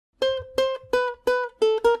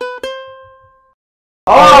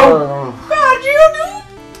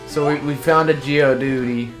So we found a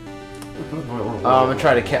Geodude. I'm gonna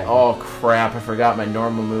try to catch. Oh crap! I forgot my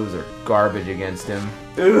normal moves are garbage against him.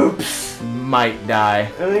 Oops. Might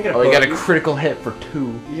die. Oh, he got a critical hit for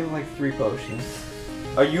 2. You have like 3 potions.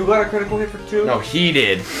 Oh, you got a critical hit for 2? No, he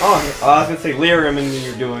did. Oh, I was gonna say Lyrium and then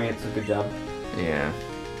you're doing it, so good job. Yeah.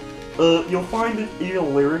 You'll find that either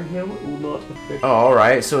Lyrium him will not affect. Oh,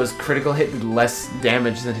 alright. So his critical hit did less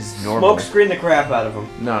damage than his normal. Smoke screen the crap out of him.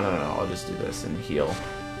 No. I'll just do this and heal.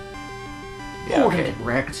 Yeah, Oh, okay. get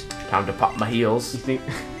wrecked. Time to pop my heals. You think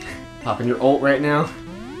popping your ult right now?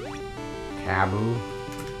 Taboo.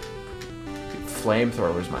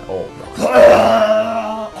 Flamethrower's my ult.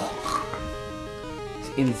 His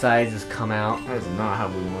insides just come out. That is not how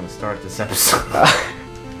we want to start this episode.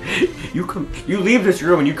 You leave this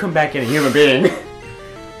room and you come back in a human being.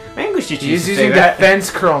 English teacher He's used to say using that.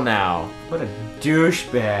 defense curl now. What a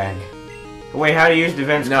douchebag. Wait, how do you use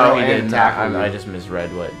defense No, curl he and didn't. tackle? I just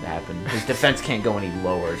misread what happened. His defense can't go any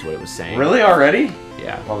lower is what it was saying. Really? Already?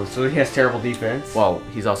 Yeah. Well, so he has terrible defense? Well,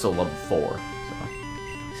 he's also level 4. So.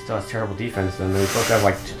 He still has terrible defense then. He's supposed to have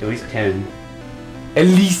like at least 10. At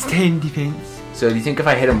least 10 defense. So do you think if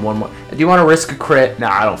I hit him one more... Do you want to risk a crit? Nah,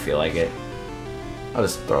 I don't feel like it. I'll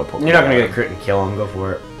just throw a Pokemon. You're not gonna get a crit and kill him. Go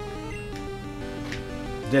for it.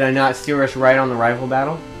 Did I not steer us right on the rival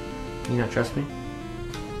battle? Can you not trust me?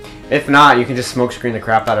 If not, you can just smoke screen the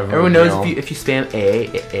crap out of him. Everyone knows if you spam A,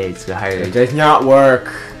 it's the higher. It does not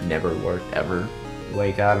work. Never worked, ever.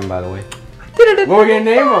 Wait, got him, by the way. What are we gonna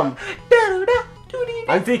name him?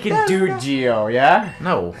 I'm thinking Dude Geo, yeah?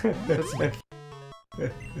 No.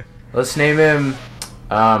 Let's name him,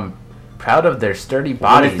 proud of their sturdy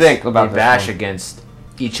bodies. What do you think about they bash this one? against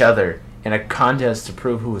each other in a contest to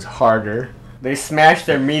prove who is harder. They smash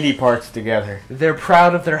their meaty parts together. They're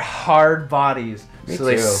proud of their hard bodies. Me so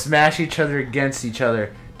they too. smash each other against each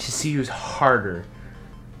other to see who's harder.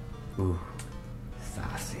 Ooh.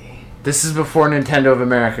 Saucy. This is before Nintendo of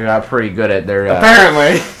America got pretty good at their...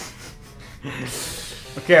 Apparently!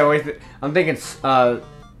 Okay, wait. I'm thinking,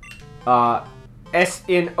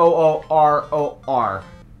 S-N-O-O-R-O-R.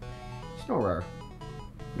 Snorer.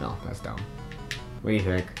 No, that's dumb. What do you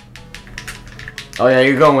think? Oh yeah,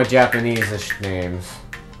 you're going with Japanese-ish names.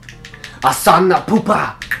 Asana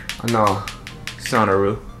Pupa! Oh, no.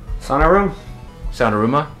 Sonaru. Sonaru?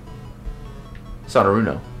 Sonaruma?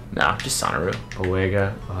 Sonaruno. No, just Sonaru.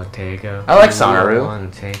 Oega, Ortega. I like Sonaru.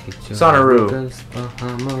 Sonaru.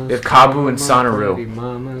 We have Kabu and Sonaru.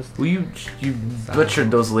 Well, you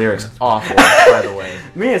butchered those lyrics awful, by the way.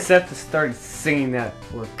 Me and Seth just started singing that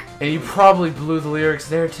work. And you probably blew the lyrics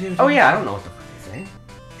there too. Oh yeah, I don't know what the fuck they say.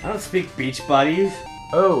 I don't speak Beach Buddies.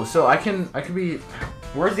 Oh, so I can be...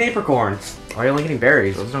 Where's the apricorns? Why are you only getting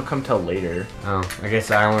berries? Those don't come till later. Oh, I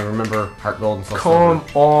guess I only remember Heart Gold and Soul Come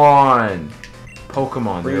on!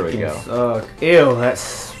 Pokemon, there we go. Suck. Ew, that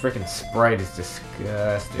freaking sprite is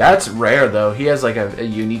disgusting. That's rare though. He has like a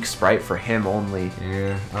unique sprite for him only.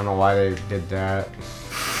 Yeah, I don't know why they did that.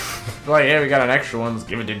 Like, yeah, we got an extra one. Let's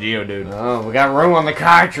give it to Geodude. Oh, we got room on the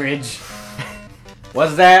cartridge.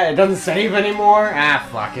 What's that? It doesn't save anymore? Ah,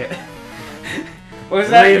 fuck it. What's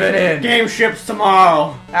that? Leave it in. Game ships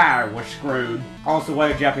tomorrow. Ah, we're screwed. Also, why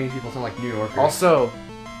do Japanese people sound like New Yorkers? Also,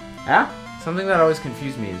 huh? something that always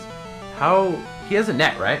confused me is how he has a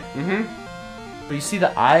net, right? Mm-hmm. But you see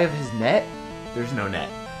the eye of his net? There's no net.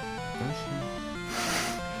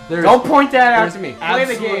 There's Don't point that out to me. Play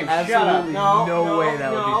the game. Shut up. Absolutely no way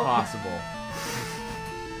that would be possible.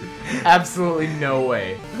 Absolutely no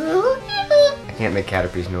way. I can't make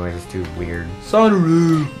Caterpie's noise. It's too weird.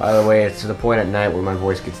 Sonaru. By the way, it's to the point at night where my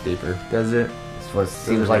voice gets deeper. Does it? That's what it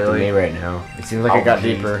seems it like really? to me right now. It seems like it got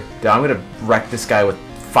deeper. Dude, I'm gonna wreck this guy with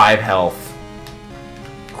 5 health.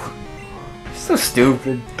 So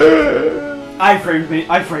stupid. iframes me.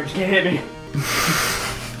 Iframes can't hit me.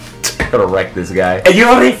 I'm gonna wreck this guy. And you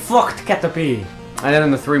already fucked Caterpie. And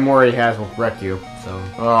then the 3 more he has will wreck you. So.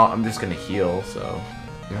 Well, I'm just gonna heal, so.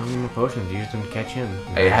 You don't need more potions. You used them to catch him.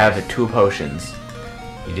 I have 2 potions.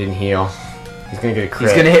 He didn't heal. He's gonna get a crit.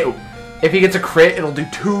 He's gonna hit. If he gets a crit, it'll do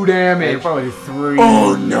 2 damage. It'll probably do 3.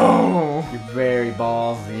 Oh no! You're very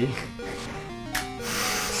ballsy.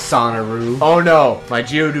 Sonaru. Oh no! My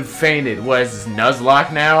Geodude fainted. What is this,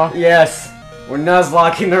 Nuzlocke now? Yes. We're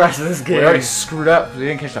Nuzlocking the rest of this game. We already screwed up. We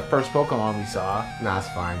didn't catch the first Pokemon we saw. Nah, it's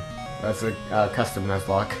fine. That's a custom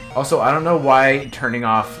Nuzlocke. Also, I don't know why turning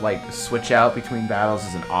off, like, switch out between battles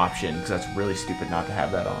is an option, because that's really stupid not to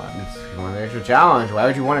have that on. It's one extra challenge. Why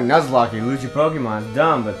would you want a Nuzlocke? You lose your Pokemon. It's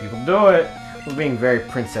dumb, but people do it. We're being very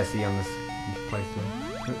princessy on this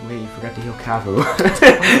playthrough. Wait, you forgot to heal Kavu.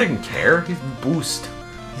 I didn't care. He's boost.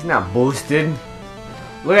 He's not boosted.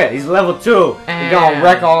 Look at it, he's level 2. You're gonna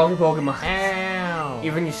wreck all your Pokemon. Ow.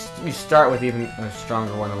 Even you start with even a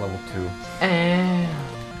stronger one at level 2. Ow.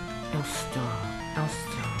 Don't stop. Don't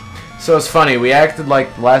stop. So it's funny, we acted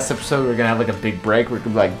like last episode we were gonna have like a big break. We were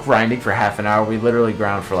like grinding for half an hour. We literally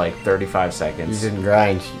ground for like 35 seconds. You didn't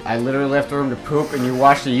grind. I literally left the room to poop and you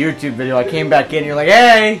watched a YouTube video. I came back in, you're like,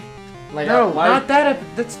 hey! Like, no, not that.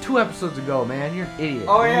 That's 2 episodes ago, man. You're an idiot.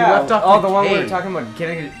 Oh yeah. You left off the one we were talking about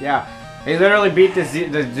getting. Yeah. He literally beat the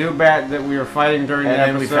Zubat that we were fighting during the episode.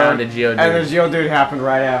 And then we found a Geodude. And the Geodude happened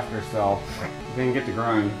right after, so we didn't get the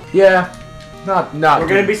grind. Yeah. Not. We're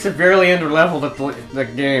gonna be severely under-leveled at the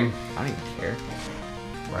game. I don't even care.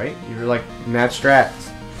 Right? You were like mad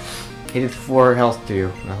strats. He did 4 health to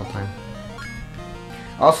you the whole time.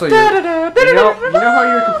 Also, you know how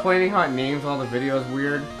you're complaining how it names all the videos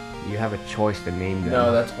weird? You have a choice to name them.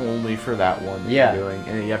 No, that's only for that one that you're doing.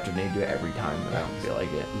 And then you have to do it every time, and I don't feel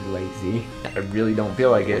like it. You're lazy. I really don't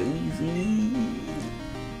feel like it.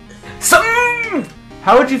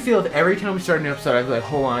 How would you feel if every time we started an episode I'd be like,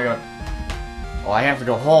 hold on, I got... Oh, I have to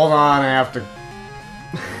go, hold on, I have to...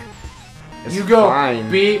 You go,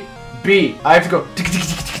 fine. beep, beep. I have to go...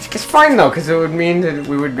 It's fine though, because it would mean that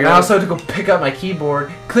we would be. And I also have to go pick up my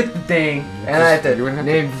keyboard, click the thing, and I have to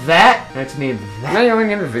name that. And I have to name that. No, you only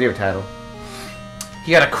name the video title.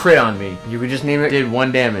 He got a crit on me. You could just name it. Did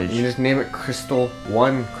 1 damage. You just name it Crystal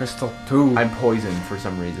 1, Crystal 2. I'm poisoned for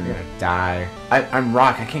some reason. You're gonna die. I'm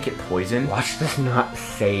rock. I can't get poisoned. Watch this not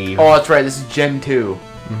save. Oh, that's right. This is Gen 2.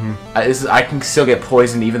 I can still get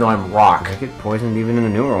poisoned even though I'm rock. I get poisoned even in the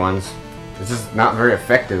newer ones. This is not very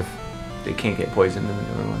effective. They can't get poisoned in the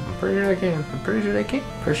newer one. I'm pretty sure they can. I'm pretty sure they can.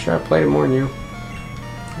 Pretty sure I played it more than you.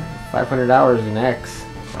 500 hours in X.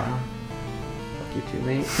 Wow. Fuck you too,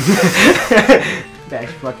 mate.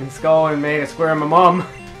 Bashed fucking skull and made a square on my mom.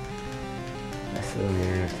 I sit on the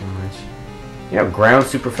internet too much. Yeah, ground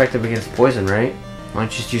super effective against poison, right? Why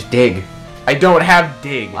don't you just use dig? I don't have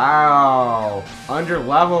dig. Wow. Under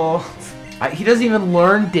level. He doesn't even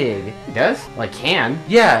learn dig. He does? Well, I can.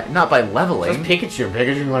 Yeah, not by leveling. Just Pikachu.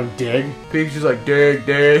 Pikachu want to dig. Pikachu's like, dig,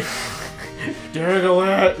 dig.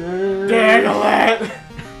 Dig-a-lit. Dig-a-lit.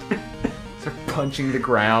 Start punching the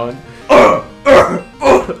ground.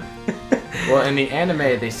 Well, in the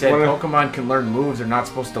anime, they said Pokemon can learn moves they're not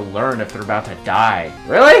supposed to learn if they're about to die.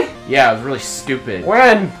 Really? Yeah, it was really stupid.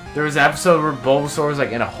 When? There was an episode where Bulbasaur was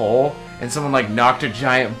like in a hole, and someone like knocked a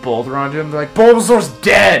giant boulder onto him. They're like, Bulbasaur's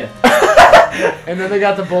dead! And then they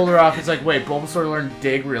got the boulder off. It's like, wait, Bulbasaur learned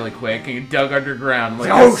dig really quick, and he dug underground. Like,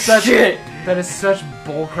 oh shit! That is such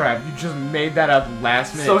bullcrap. You just made that up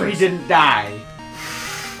last minute. So he didn't die.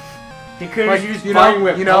 He could have used Flying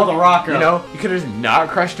Whip, the rock up. You could have just not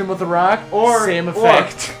crushed him with the rock. Or same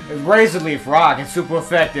effect. Or Razor Leaf Rock. It's super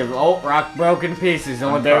effective. Oh, rock broken pieces.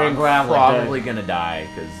 Only burying gravel. Probably gonna die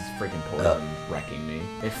because freaking poison wrecking me.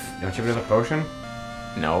 If don't you have another potion?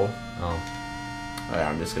 No. Oh. Yeah,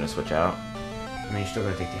 I'm just gonna switch out. I mean, you're still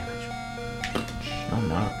gonna take damage. No, I'm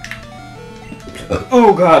not.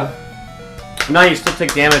 Oh god. No, you still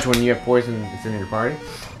take damage when you have poison that's in your party.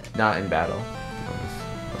 Not in battle.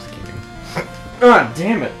 I was kidding. God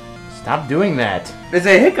damn it! Stop doing that. It's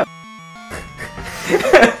a hiccup. You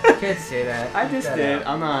can't say that. I just did.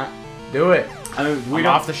 I'm not. Do it. I mean, I'm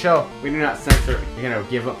off the show. We do not censor. You're gonna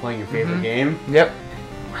give up playing your favorite game. Yep.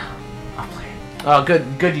 Wow. I'll play it. Oh, good.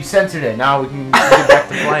 Good. You censored it. Now we can get back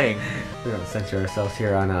to playing. We don't censor ourselves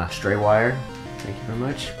here on Stray Wire. Thank you very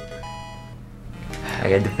much. I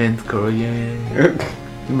got defense core, yeah.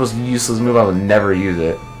 The most useless move, I would never use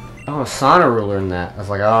it. Oh, Sonaru learned that. I was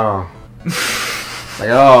like, oh. Like,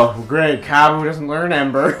 oh, great. Kabu doesn't learn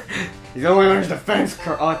Ember. He only learns defense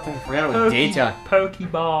core. Oh, I forgot it was data.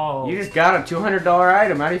 Pokeball. You just got a $200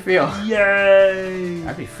 item. How do you feel? Yay!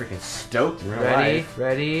 I'd be freaking stoked in real life.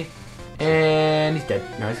 Ready? And he's dead.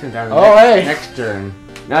 No, he's gonna die next turn.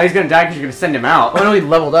 No, he's gonna die because you're gonna send him out. Oh no, he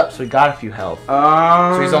leveled up, so he got a few health.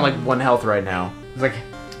 So he's on like 1 health right now. He's like,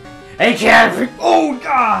 hey kid! Oh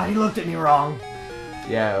god, he looked at me wrong.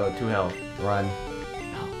 Yeah, 2 health. Run.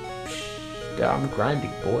 Yeah, I'm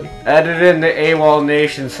grinding, boy. Edit in the AWOL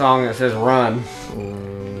Nation song that says run.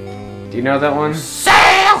 Do you know that one?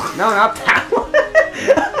 Sail! No, not that one.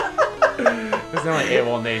 It's not like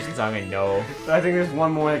AWOL Nation song I know. I think there's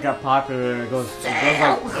one more that got popular and it goes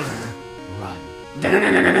like run.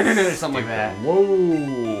 Something like that. Whoa!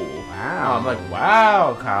 Wow! I'm like,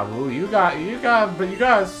 wow, Kabu, you got pretty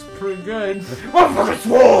good. Motherfucker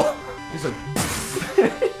swole! He's like,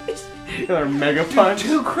 another mega punch.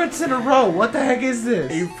 2 crits in a row. What the heck is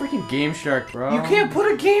this? Are you freaking Game Shark, bro? You can't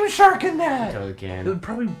put a Game Shark in I that. totally can. It would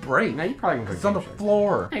probably break. No, you probably can put It's on the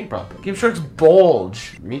floor. Yeah, you probably. Game Sharks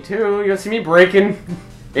bulge. Me too. You don't see me breaking.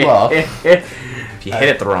 Well, if you hit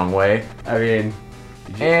it the wrong way. I mean...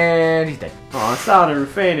 And he's dead. Aw, Sonaru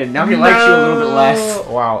fainted. Now he likes you a little bit less.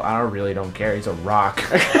 Wow, I really don't care. He's a rock.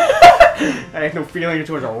 I have no feeling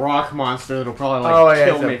towards a rock monster that'll probably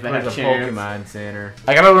kill me if I have a chance. Pokemon Center.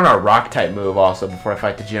 I gotta learn a rock type move also before I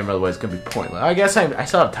fight the gym, otherwise it's gonna be pointless. I guess I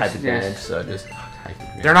still have type advantage, so just...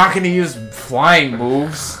 They're not gonna use flying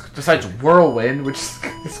moves, besides Whirlwind, which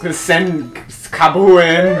is gonna send Kaboo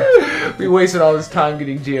in. We wasted all this time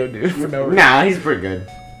getting Geodude for no reason. Nah, he's pretty good.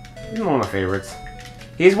 He's one of my favorites.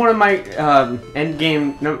 He's one of my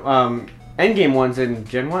endgame ones in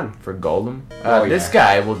Gen 1. For Golem? This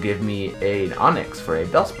guy will give me an Onyx for a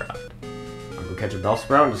Bellsprout. I'll go catch a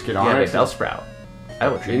Bellsprout and just get Onyx. Yeah, a Bellsprout. I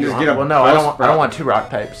will trade just you. get a well, no, I don't want 2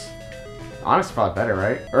 rock types. Onyx is probably better,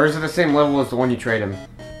 right? Or is it the same level as the one you trade him?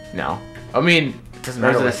 No. I mean, it doesn't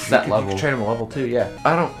matter. Or is it a set level? You can trade him a level 2, yeah.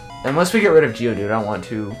 I don't... Unless we get rid of Geodude, I don't want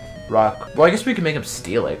to rock... Well, I guess we can make him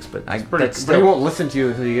Steelix, but but he won't listen to you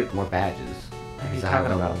until you get more badges. What are you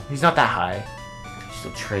talking about? He's not that high. He's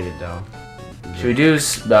still traded, though. Should we do...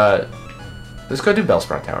 let's go do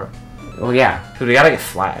Bellsprout Tower. Well, yeah. Because we gotta get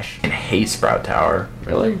Flash. I hate Sprout Tower.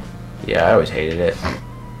 Really? Yeah, I always hated it.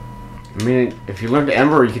 I mean, if you learned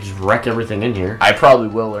Ember, you could just wreck everything in here. I probably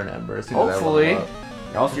will learn Ember as soon as Hopefully. I level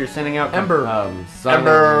up. Also, you're sending out Ember.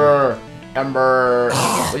 Ember.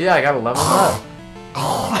 Well, yeah, I gotta level him up.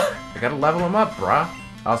 I gotta level him up, bruh.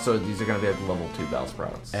 Also, these are gonna be like level 2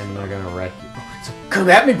 Bellsprouts. And they're gonna wreck you. So come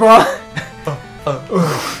at me, bro!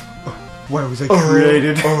 Why was I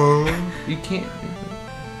created? You can't.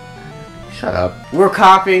 Shut up. We're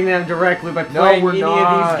copying them directly by playing any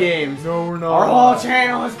of these games. No, we're not. Our whole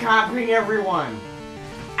channel is copying everyone.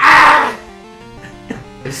 Ah!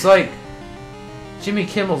 It's like Jimmy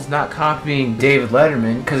Kimmel's not copying David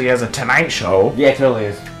Letterman because he has a Tonight Show. Yeah, it totally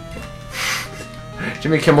is.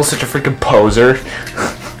 Jimmy Kimmel's such a freaking poser.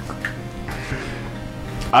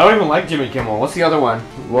 I don't even like Jimmy Kimmel. What's the other one?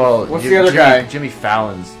 Well, what's the other guy? Jimmy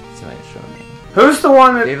Fallon's Tonight Show. Who's the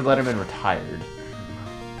one that... David Letterman retired.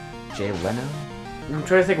 Jay Leno? I'm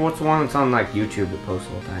trying to think of what's the one that's on like YouTube that posts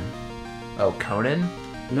all the time. Oh, Conan?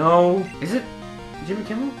 No. Is it Jimmy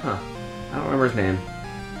Kimmel? Huh. I don't remember his name.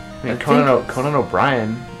 I mean, Conan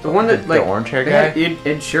O'Brien. The one that, like, the orange hair they guy? had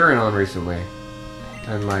Ed Sheeran on recently.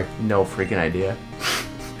 And, like... No freaking idea.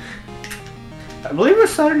 I believe it was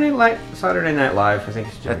Saturday Night Live. I think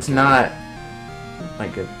it's Jimmy That's Kimmel. not...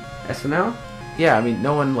 like a... SNL? Yeah, I mean,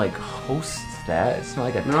 no one, like, hosts that. It's not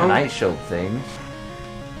like a Tonight Show thing.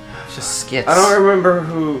 It's just skits. I don't remember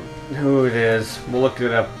who it is. We'll look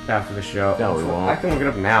it up after the show. No, we won't. I can look it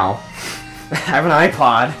up now. I have an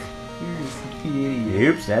iPod.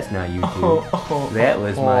 Oops, that's not YouTube. That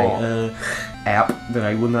was my app that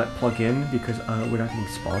I will not plug in because we're not getting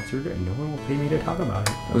sponsored and no one will pay me to talk about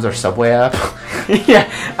it. It was our Subway app? Yeah,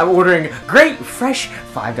 I'm ordering great, fresh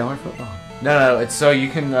 $5 football. No, it's so you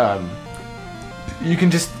can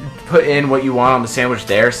just put in what you want on the sandwich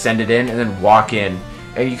there, send it in, and then walk in.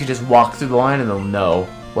 And you can just walk through the line and they'll know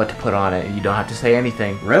what to put on it and you don't have to say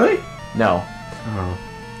anything. Really? No. Oh.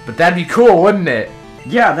 But that'd be cool, wouldn't it?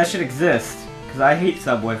 Yeah, that should exist. Because I hate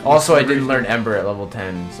Subway. Also, I didn't learn Ember at level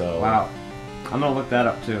 10, so... Wow. I'm gonna look that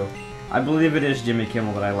up, too. I believe it is Jimmy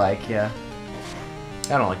Kimmel that I like, yeah.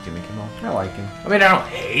 I don't like Jimmy Kimmel. I like him. I mean, I don't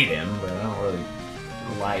hate him, but I don't really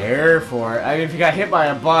care for it. I mean, if you got hit by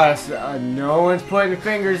a bus, no one's pointing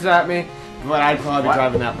fingers at me, but I'd probably be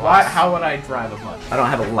driving that bus. How would I drive a bus? I don't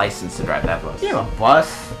have a license to drive that bus. You have a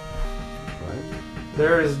bus.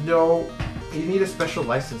 There is no... You need a special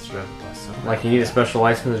license to drive a bus. Like, you need a special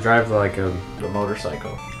license to drive, like, a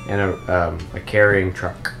motorcycle. And a carrying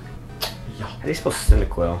truck. Yeah. Are they supposed to send a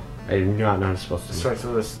quill? I do not know how it's supposed to Sorry,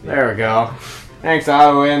 so this... There we go. Thanks,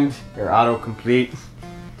 Auto-Wind. Or Auto-Complete.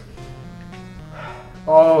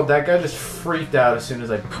 Oh, that guy just freaked out as soon as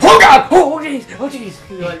I... Oh, God! Oh, jeez! Oh, jeez!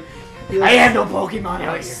 I have no Pokemon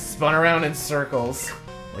out here. Spun around in circles.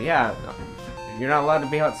 Well, yeah. You're not allowed to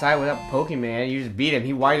be outside without Pokemon. You just beat him.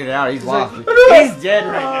 He whited out. He's lost. He's dead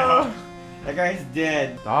right now. That guy's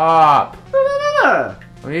dead. Stop.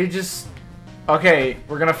 You just... Okay,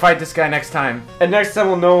 we're gonna fight this guy next time. And next time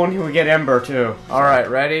we'll know when we get Ember, too. Alright,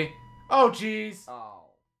 ready? Oh, jeez.